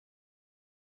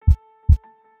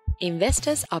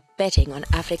Investors are betting on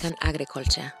African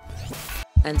agriculture.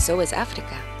 And so is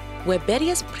Africa. Where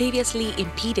barriers previously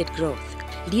impeded growth,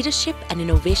 leadership and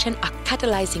innovation are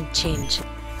catalyzing change.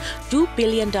 $2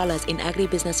 billion in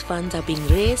agribusiness funds are being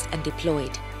raised and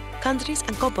deployed. Countries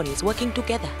and companies working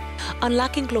together,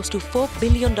 unlocking close to $4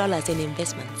 billion in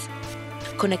investments.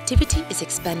 Connectivity is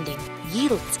expanding,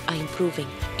 yields are improving,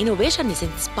 innovation is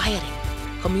inspiring,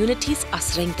 communities are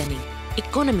strengthening,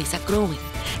 economies are growing.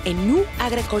 A new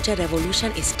agriculture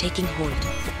revolution is taking hold.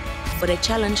 But a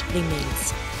challenge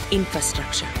remains: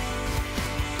 infrastructure.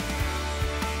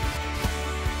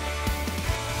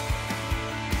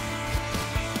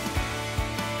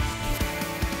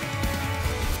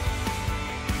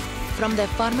 From the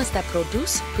farmers that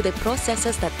produce to the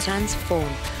processors that transform,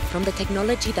 from the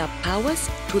technology that powers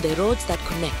to the roads that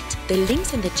connect, the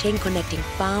links in the chain connecting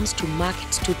farms to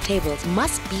markets to tables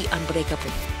must be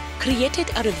unbreakable. Created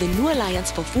out of the new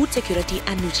Alliance for Food Security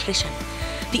and Nutrition,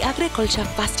 the Agriculture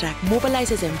FastTrack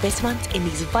mobilizes investment in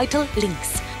these vital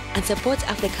links and supports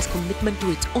Africa's commitment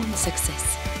to its own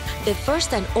success. The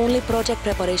first and only project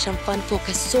preparation fund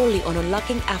focused solely on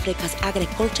unlocking Africa's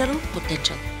agricultural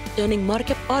potential, turning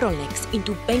market bottlenecks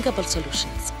into bankable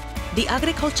solutions. The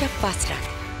Agriculture FastTrack,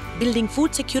 building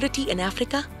food security in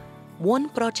Africa, one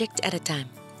project at a time.